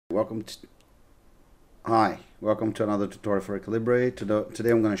Welcome to another tutorial for AequilibraE. Today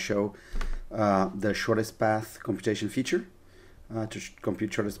I'm going to show the shortest path computation feature to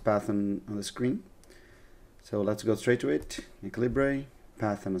compute shortest path on the screen. So let's go straight to it. AequilibraE,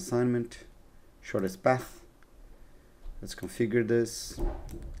 path and assignment, shortest path. Let's configure this.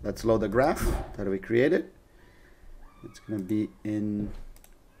 Let's load the graph that we created. It's going to be in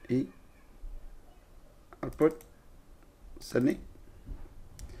output Sydney.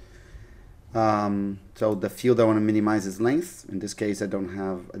 So the field I want to minimize is length. In this case, I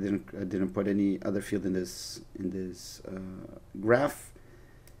didn't put any other field in this graph.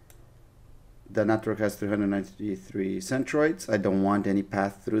 The network has 393 centroids. I don't want any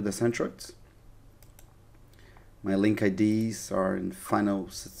path through the centroids. My link IDs are in final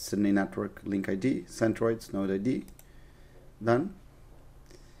Sydney network link ID, centroids, node ID. Done.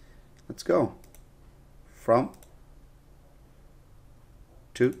 Let's go. From,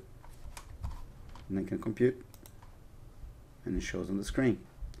 to, and I can compute, and it shows on the screen.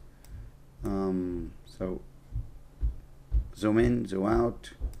 So zoom in, zoom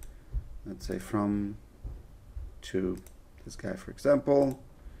out. Let's say from to this guy, for example.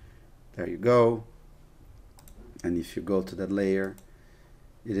 There you go. And if you go to that layer,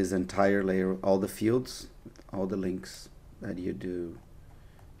 it is an entire layer, all the fields, all the links that you do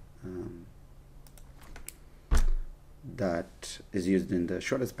that is used in the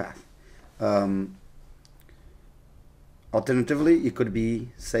shortest path. Alternatively, it could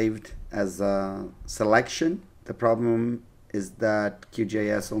be saved as a selection. The problem is that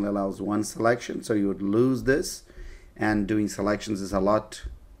QGIS only allows one selection, so you would lose this, and doing selections is a lot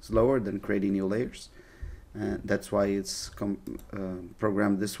slower than creating new layers. That's why it's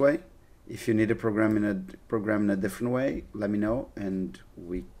programmed this way. If you need to program in a different way, let me know and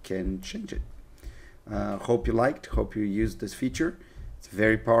we can change it. Hope you hope you used this feature. It's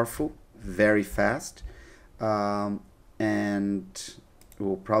very powerful, very fast, and it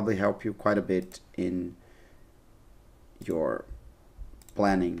will probably help you quite a bit in your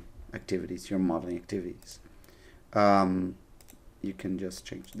planning activities, your modeling activities. You can just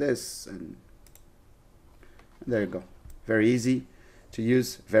change this, and there you go. Very easy to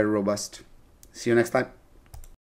use, very robust. See you next time.